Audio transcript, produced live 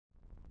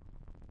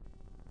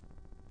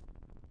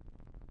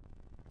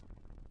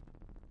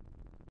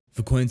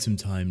For quite some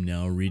time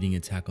now, reading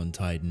Attack on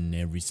Titan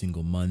every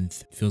single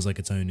month feels like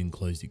its own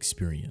enclosed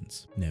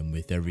experience. And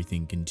with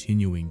everything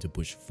continuing to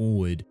push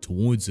forward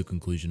towards the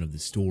conclusion of the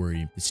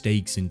story, the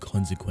stakes and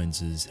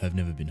consequences have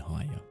never been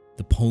higher.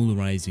 The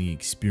polarizing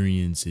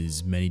experience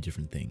is many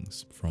different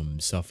things,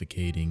 from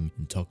suffocating,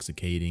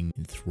 intoxicating,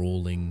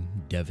 enthralling,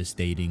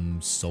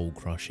 devastating,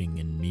 soul-crushing,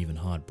 and even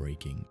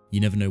heartbreaking. You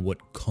never know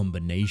what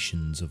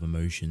combinations of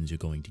emotions you're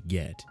going to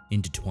get,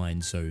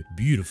 intertwined so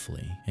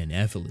beautifully and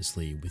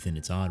effortlessly within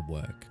its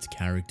artwork, its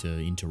character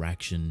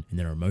interaction, and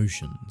their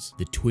emotions,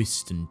 the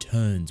twists and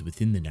turns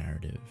within the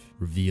narrative,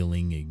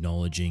 revealing,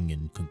 acknowledging,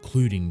 and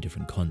concluding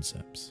different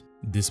concepts.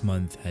 This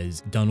month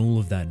has done all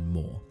of that and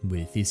more,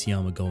 with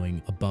Isayama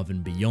going above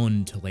and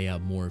beyond to lay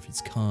out more of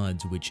his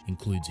cards, which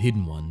includes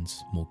hidden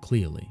ones, more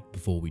clearly,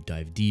 before we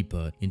dive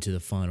deeper into the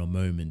final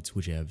moments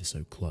which are ever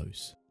so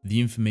close. The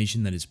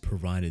information that is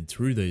provided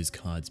through those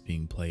cards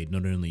being played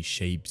not only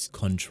shapes,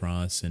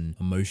 contrasts, and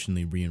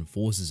emotionally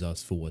reinforces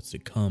us for what's to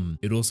come,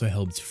 it also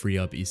helps free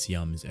up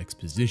Isayama's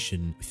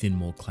exposition within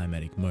more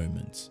climatic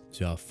moments.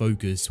 So our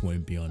focus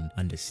won't be on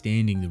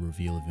understanding the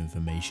reveal of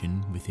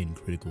information within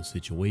critical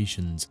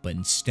situations, but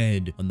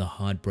instead on the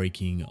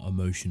heartbreaking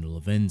emotional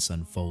events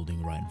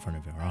unfolding right in front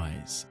of our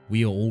eyes.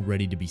 We are all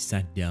ready to be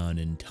sat down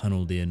and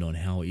tunneled in on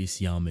how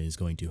Isayama is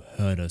going to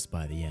hurt us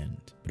by the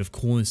end. But of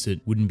course,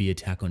 it wouldn't be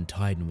Attack on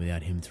Titan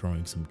without him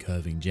throwing some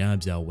curving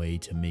jabs our way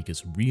to make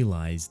us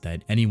realize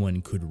that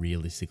anyone could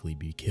realistically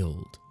be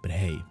killed. But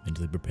hey,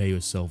 mentally prepare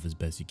yourself as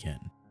best you can.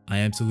 I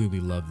absolutely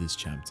love this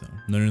chapter.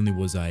 Not only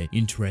was I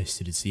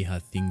interested to see how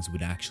things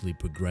would actually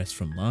progress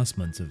from last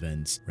month's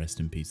events, rest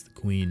in peace the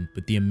Queen,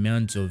 but the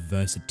amount of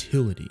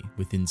versatility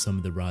within some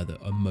of the rather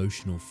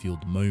emotional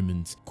filled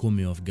moments caught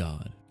me off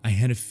guard. I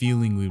had a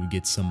feeling we would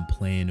get some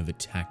plan of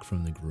attack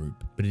from the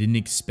group, but I didn't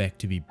expect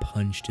to be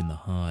punched in the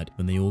heart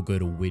when they all go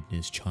to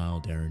witness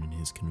Child Eren and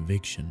his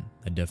conviction.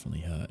 That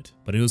definitely hurt.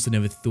 But I also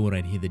never thought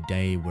I'd hear the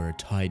day where a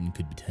Titan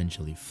could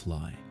potentially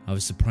fly. I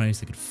was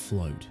surprised they could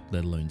float,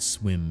 let alone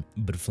swim,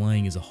 but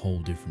flying is a whole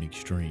different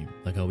extreme.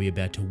 Like, are we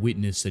about to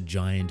witness a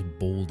giant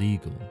bald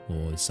eagle,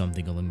 or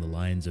something along the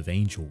lines of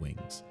angel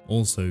wings?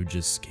 Also,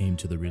 just came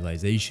to the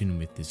realization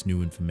with this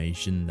new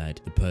information that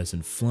the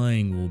person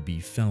flying will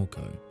be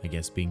Falco. I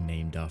guess being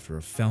named after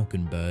a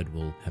falcon bird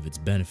will have its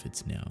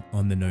benefits now.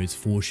 On the nose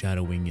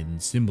foreshadowing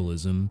and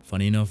symbolism,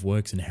 funny enough,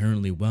 works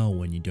inherently well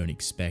when you don't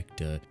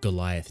expect a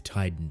Goliath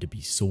Titan to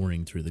be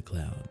soaring through the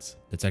clouds.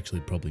 That's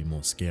actually probably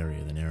more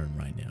scarier than Eren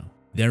right now.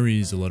 There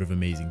is a lot of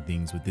amazing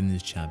things within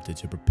this chapter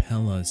to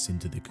propel us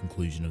into the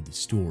conclusion of the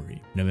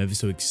story, and I'm ever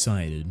so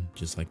excited,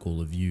 just like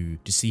all of you,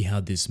 to see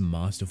how this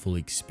masterful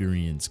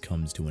experience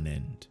comes to an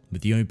end.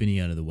 With the opening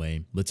out of the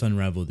way, let's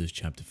unravel this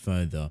chapter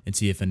further and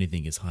see if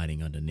anything is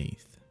hiding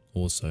underneath.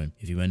 Also,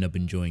 if you end up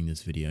enjoying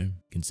this video,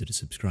 consider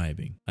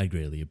subscribing. I'd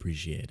greatly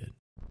appreciate it.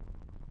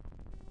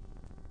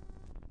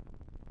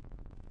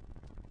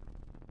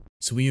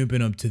 So we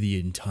open up to the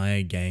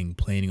entire gang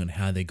planning on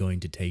how they're going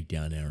to take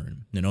down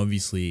Eren. And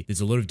obviously, there's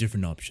a lot of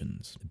different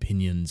options,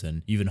 opinions,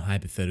 and even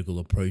hypothetical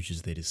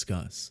approaches they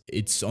discuss.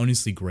 It's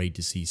honestly great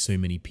to see so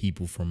many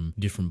people from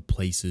different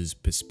places,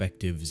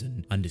 perspectives,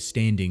 and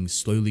understandings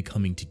slowly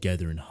coming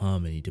together in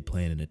harmony to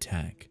plan an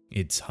attack.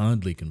 It's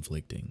hardly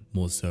conflicting,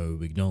 more so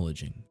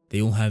acknowledging.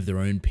 They all have their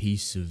own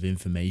piece of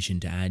information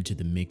to add to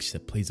the mix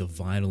that plays a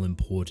vital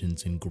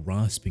importance in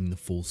grasping the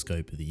full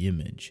scope of the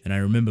image. And I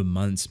remember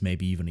months,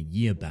 maybe even a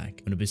year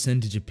back, when a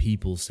percentage of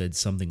people said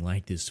something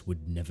like this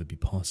would never be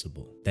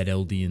possible. That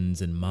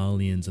Eldians and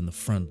Malians on the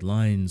front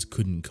lines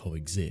couldn't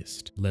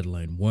coexist, let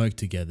alone work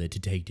together to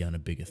take down a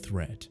bigger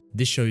threat.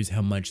 This shows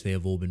how much they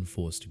have all been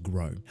forced to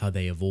grow, how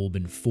they have all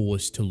been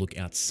forced to look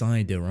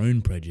outside their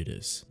own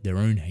prejudice, their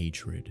own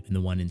hatred, and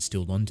the one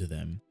instilled onto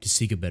them, to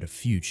seek a better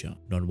future,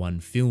 not one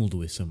filled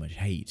with so much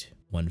hate.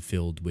 One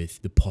filled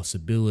with the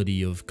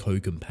possibility of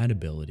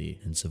co-compatibility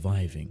and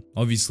surviving.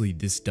 Obviously,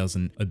 this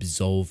doesn't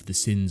absolve the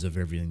sins of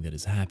everything that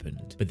has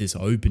happened, but this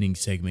opening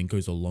segment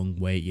goes a long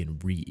way in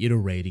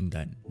reiterating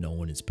that no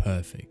one is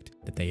perfect,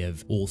 that they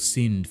have all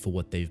sinned for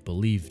what they've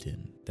believed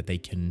in, that they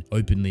can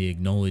openly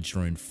acknowledge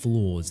their own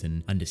flaws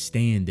and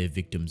understand their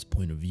victim's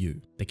point of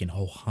view. They can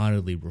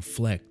wholeheartedly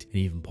reflect and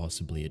even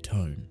possibly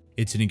atone.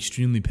 It's an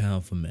extremely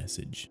powerful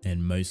message,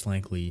 and most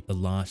likely the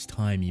last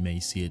time you may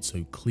see it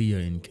so clear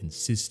and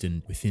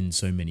consistent within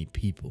so many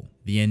people.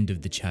 The end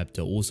of the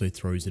chapter also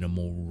throws in a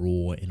more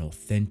raw and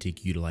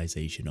authentic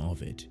utilization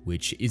of it,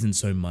 which isn't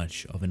so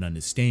much of an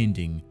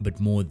understanding,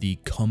 but more the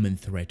common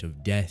threat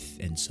of death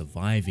and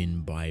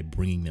surviving by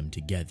bringing them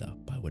together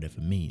by whatever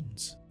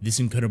means. This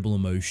incredible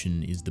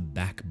emotion is the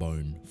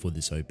backbone for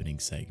this opening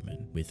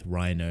segment, with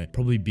Rhino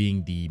probably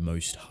being the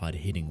most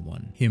hard-hitting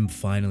one. Him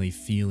finally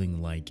feeling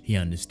like he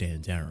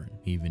understands Eren,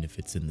 even if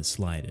it's in the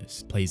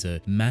slightest, plays a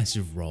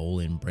massive role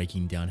in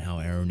breaking down how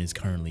Eren is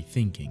currently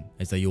thinking,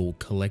 as they all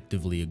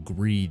collectively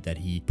agree that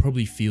he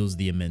probably feels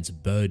the immense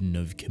burden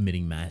of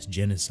committing mass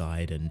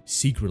genocide and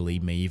secretly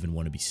may even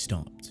want to be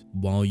stopped.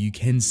 While you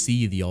can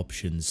see the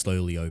options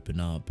slowly open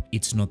up,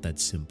 it's not that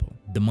simple.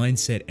 The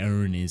mindset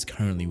Eren is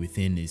currently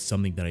within is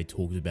something that I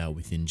talked about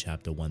within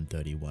chapter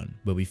 131,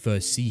 where we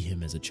first see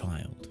him as a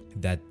child.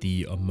 That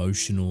the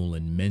emotional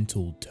and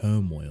mental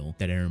turmoil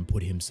that Eren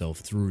put himself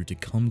through to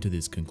come to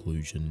this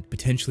conclusion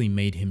potentially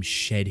made him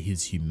shed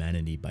his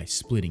humanity by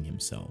splitting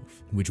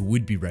himself, which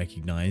would be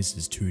recognized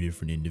as two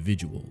different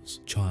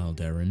individuals.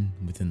 Child Eren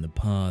within the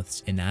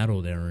paths and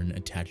adult Eren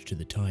attached to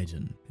the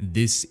Titan.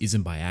 This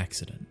isn't by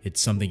accident. It's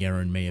something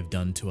Eren may have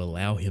done to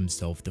allow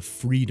himself the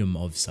freedom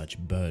of such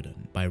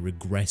burden by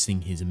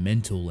regressing his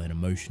mental and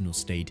emotional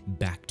state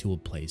back to a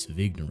place of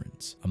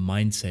ignorance, a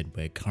mindset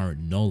where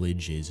current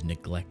knowledge is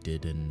neglected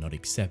and not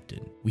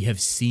accepted. We have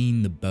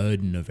seen the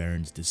burden of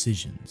Eren's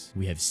decisions.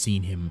 We have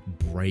seen him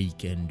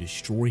break and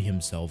destroy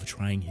himself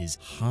trying his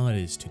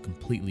hardest to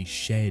completely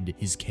shed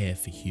his care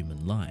for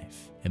human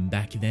life. And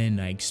back then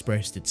I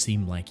expressed it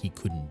seemed like he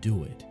couldn't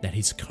do it, that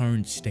his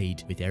current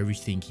state with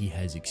everything he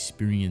has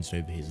experienced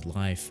over his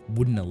life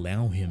wouldn't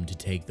allow him to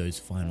take those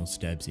final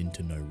steps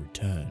into no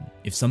return.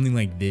 If something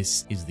like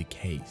this is the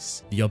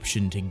case, the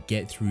option to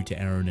get through to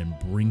Eren and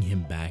bring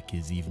him back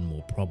is even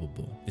more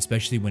probable,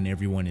 especially when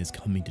everyone is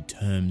coming to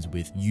terms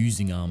with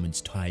using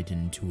Armin's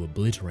Titan to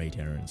obliterate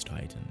Eren's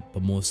Titan,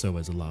 but more so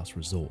as a last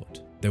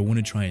resort. They want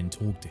to try and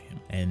talk to him,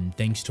 and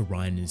thanks to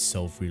Reiner's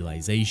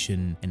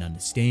self-realization and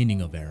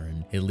understanding of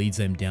Eren, it leads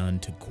them down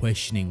to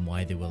questioning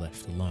why they were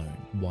left alone,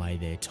 why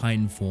their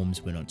Titan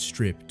forms were not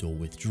stripped or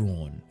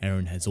withdrawn.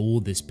 Eren has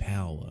all this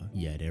power,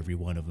 yet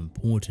everyone of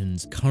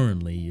importance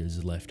currently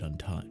is left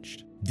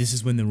untouched. This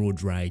is when they're all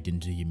dragged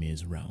into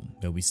Ymir's realm,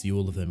 where we see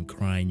all of them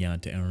crying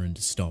out to Eren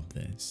to stop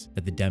this,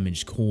 that the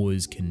damage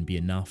caused can be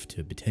enough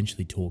to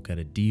potentially talk out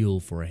a deal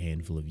for a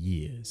handful of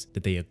years,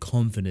 that they are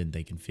confident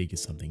they can figure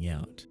something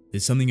out.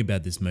 There's something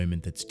about this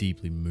moment that's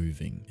deeply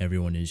moving.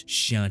 Everyone is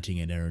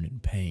shouting at Eren in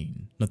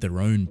pain, not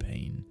their own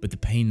pain, but the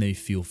pain they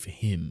feel for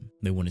him.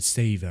 They want to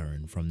save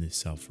Eren from this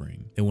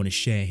suffering. They want to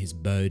share his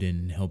burden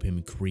and help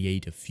him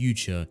create a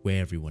future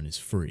where everyone is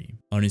free.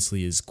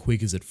 Honestly, as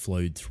quick as it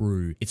flowed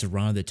through, it's a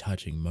rather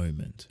touching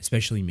moment,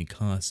 especially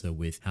Mikasa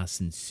with how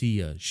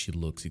sincere she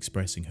looks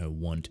expressing her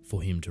want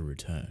for him to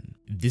return.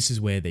 This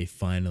is where they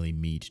finally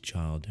meet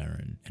Child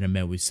Eren, and are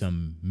met with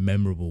some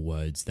memorable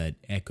words that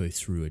echo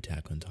through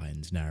Attack on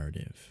Titan's narrative.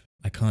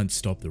 I can't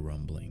stop the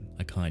rumbling.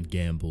 I can't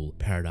gamble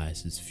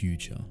Paradise's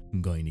future.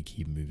 I'm going to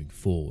keep moving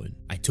forward.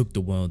 I took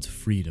the world's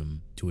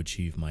freedom to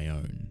achieve my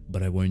own,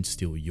 but I won't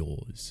steal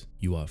yours.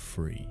 You are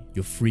free.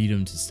 Your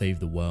freedom to save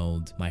the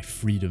world, my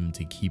freedom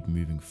to keep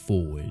moving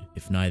forward.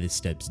 If neither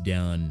steps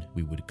down,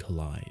 we would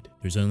collide.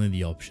 There's only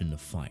the option to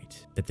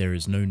fight, that there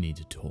is no need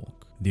to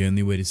talk. The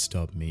only way to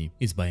stop me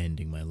is by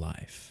ending my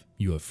life.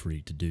 You are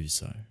free to do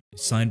so.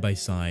 Side by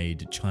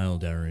side,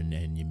 Child Eren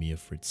and Ymir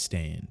Fritz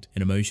stand,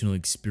 an emotional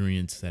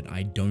experience that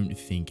I don't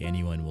think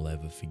anyone will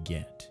ever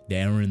forget. The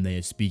Eren they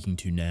are speaking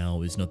to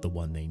now is not the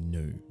one they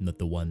knew, not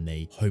the one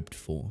they hoped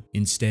for.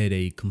 Instead,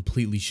 a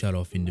completely shut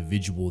off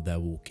individual that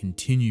will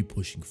continue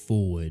pushing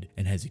forward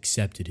and has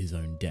accepted his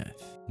own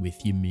death, with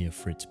Ymir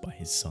Fritz by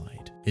his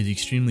side. It's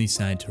extremely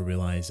sad to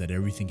realize that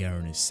everything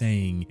Eren is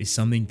saying is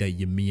something that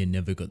Ymir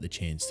never got the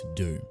chance to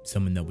do,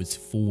 someone that was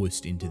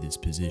forced into this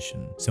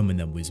position, someone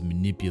that was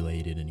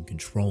manipulated and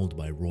controlled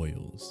by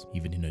royals.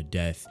 Even in her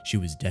death, she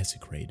was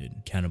desecrated,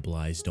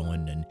 cannibalized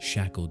on, and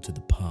shackled to the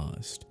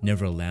past,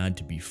 never allowed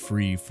to be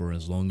free for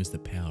as long as the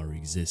power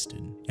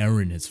existed.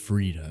 Eren has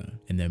freed her,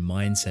 and their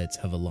mindsets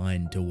have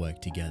aligned to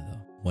work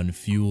together. One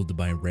fueled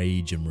by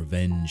rage and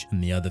revenge,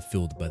 and the other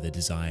filled by the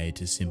desire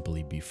to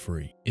simply be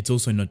free. It's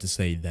also not to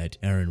say that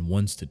Eren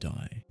wants to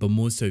die, but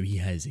more so he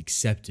has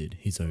accepted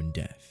his own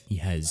death. He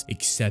has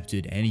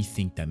accepted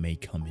anything that may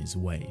come his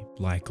way,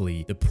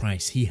 likely the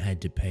price he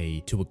had to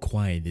pay to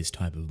acquire this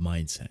type of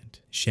mindset,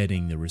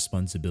 shedding the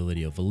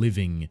responsibility of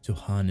living to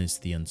harness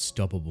the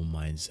unstoppable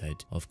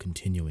mindset of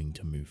continuing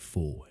to move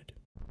forward.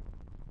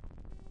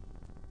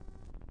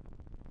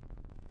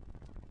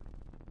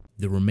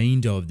 The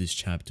remainder of this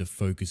chapter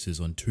focuses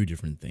on two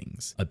different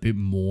things. A bit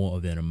more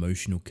of an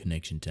emotional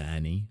connection to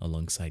Annie,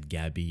 alongside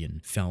Gabby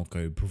and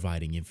Falco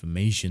providing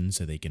information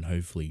so they can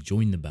hopefully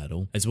join the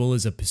battle, as well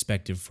as a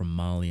perspective from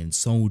Malian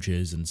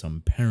soldiers and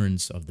some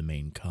parents of the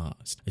main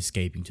cast,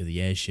 escaping to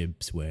the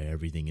airships where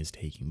everything is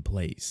taking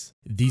place.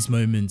 These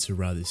moments are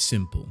rather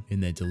simple in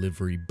their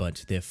delivery,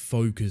 but their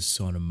focus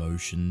on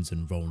emotions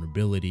and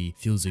vulnerability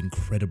feels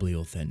incredibly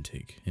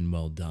authentic and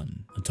well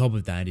done. On top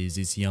of that is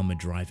Isayama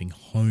driving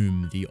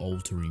home the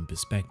altering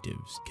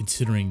perspectives,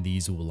 considering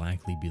these will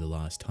likely be the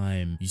last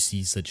time you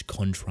see such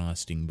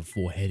contrasting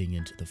before heading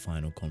into the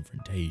final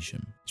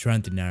confrontation.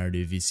 Throughout the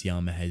narrative,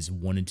 Isayama has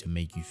wanted to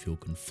make you feel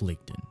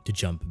conflicted, to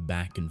jump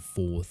back and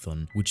forth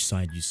on which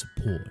side you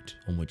support,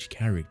 on which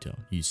character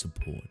you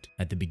support.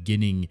 At the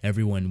beginning,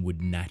 everyone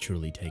would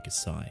naturally take a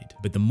side,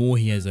 but the more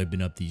he has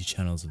opened up these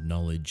channels of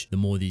knowledge, the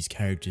more these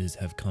characters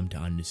have come to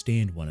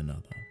understand one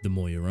another. the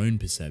more your own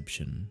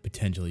perception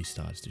potentially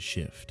starts to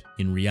shift.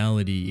 In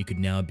reality, it could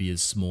now be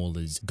as small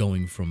as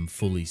going from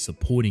fully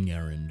supporting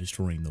Eren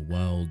destroying the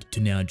world to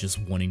now just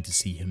wanting to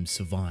see him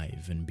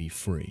survive and be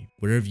free.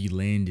 Wherever you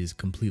land is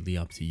completely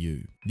up to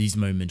you. These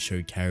moments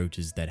show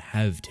characters that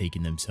have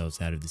taken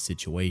themselves out of the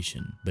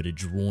situation, but are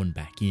drawn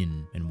back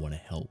in and want to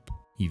help,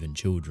 even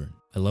children.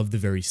 I love the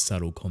very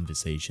subtle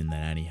conversation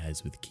that Annie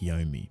has with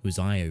Kiyomi. It was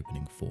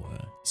eye-opening for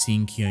her.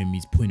 Seeing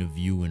Kiyomi's point of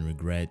view and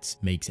regrets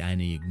makes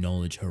Annie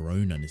acknowledge her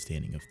own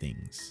understanding of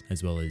things,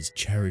 as well as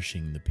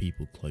cherishing the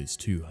people close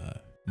to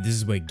her. This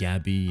is where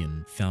Gabby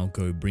and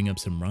Falco bring up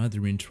some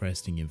rather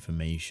interesting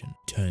information.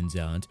 Turns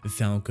out,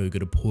 Falco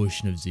got a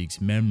portion of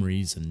Zeke's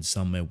memories, and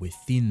somewhere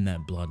within that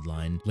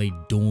bloodline lay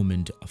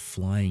dormant a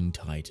flying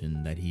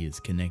titan that he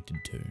is connected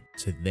to.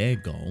 So their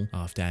goal,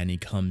 after Annie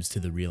comes to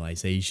the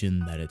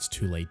realization that it's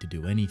too late to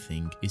do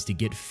anything, is to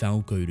get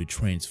Falco to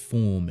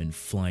transform and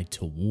fly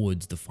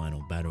towards the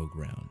final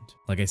battleground.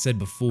 Like I said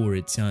before,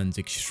 it sounds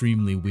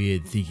extremely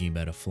weird thinking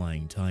about a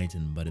flying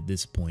titan, but at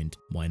this point,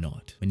 why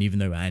not? And even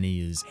though Annie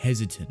is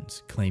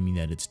hesitant, claiming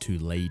that it's too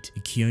late,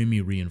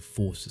 Kiyomi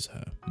reinforces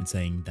her and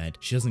saying that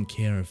she doesn't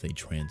care if they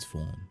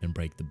transform and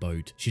break the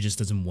boat, she just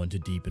doesn't want to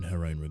deepen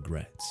her own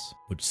regrets,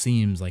 which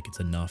seems like it's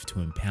enough to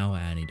empower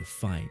Annie to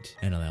fight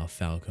and allow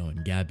Falco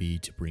and Gabby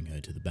to bring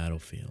her to the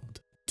battlefield.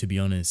 To be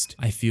honest,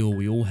 I feel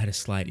we all had a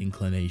slight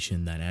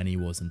inclination that Annie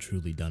wasn't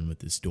truly done with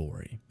the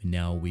story, and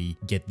now we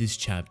get this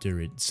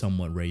chapter, it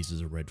somewhat raises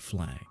a red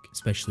flag,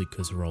 especially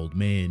because her old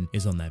man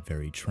is on that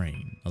very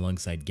train,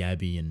 alongside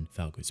Gabby and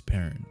Falco's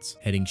parents,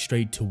 heading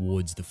straight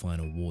towards the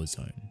final war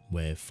zone,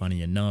 where,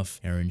 funny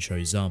enough, Eren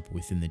shows up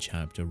within the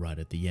chapter right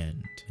at the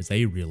end, as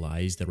they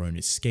realize their own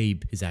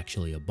escape is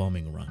actually a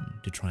bombing run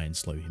to try and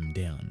slow him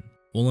down.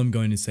 All I'm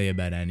going to say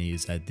about Annie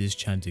is that this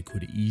chapter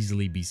could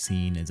easily be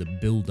seen as a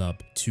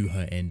build-up to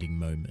her ending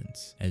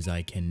moments, as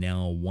I can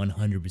now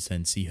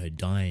 100% see her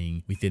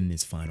dying within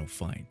this final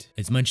fight.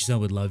 As much as I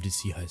would love to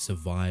see her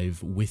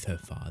survive with her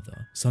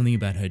father, something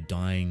about her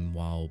dying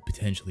while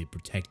potentially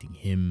protecting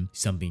him,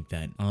 something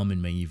that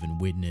Armin may even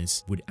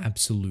witness, would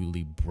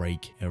absolutely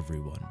break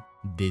everyone.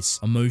 This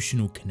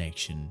emotional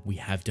connection we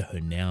have to her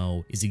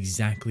now is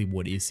exactly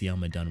what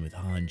Isayama done with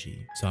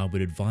Hanji, so I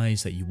would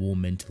advise that you all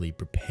mentally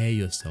prepare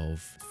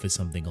yourself for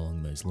something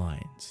along those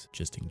lines,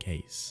 just in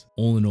case.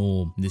 All in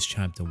all, this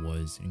chapter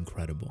was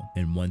incredible,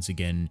 and once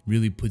again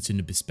really puts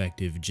into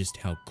perspective just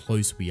how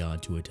close we are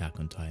to Attack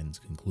on Titan's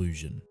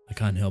conclusion. I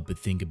can't help but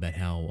think about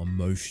how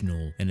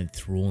emotional and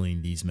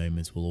enthralling these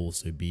moments will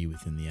also be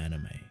within the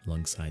anime,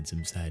 alongside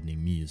some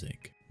saddening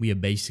music. We are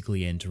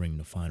basically entering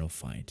the final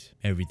fight.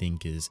 Everything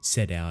is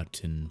set out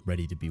and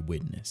ready to be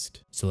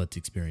witnessed, so let's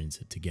experience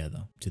it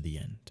together to the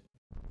end.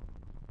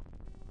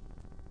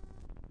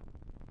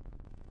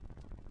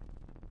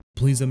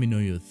 Please let me know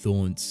your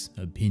thoughts,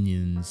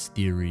 opinions,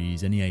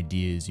 theories, any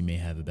ideas you may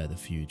have about the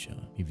future,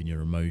 even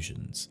your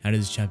emotions. How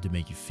does this chapter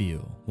make you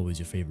feel? What was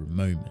your favorite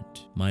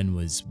moment? Mine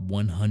was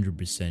 100%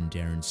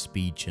 Eren's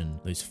speech and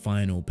those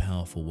final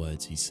powerful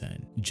words he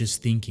said.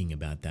 Just thinking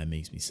about that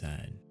makes me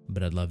sad,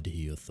 but I'd love to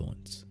hear your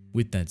thoughts.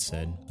 With that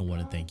said, I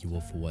want to thank you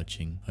all for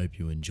watching. Hope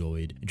you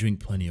enjoyed.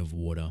 Drink plenty of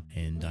water,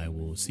 and I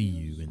will see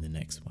you in the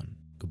next one.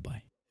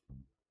 Goodbye.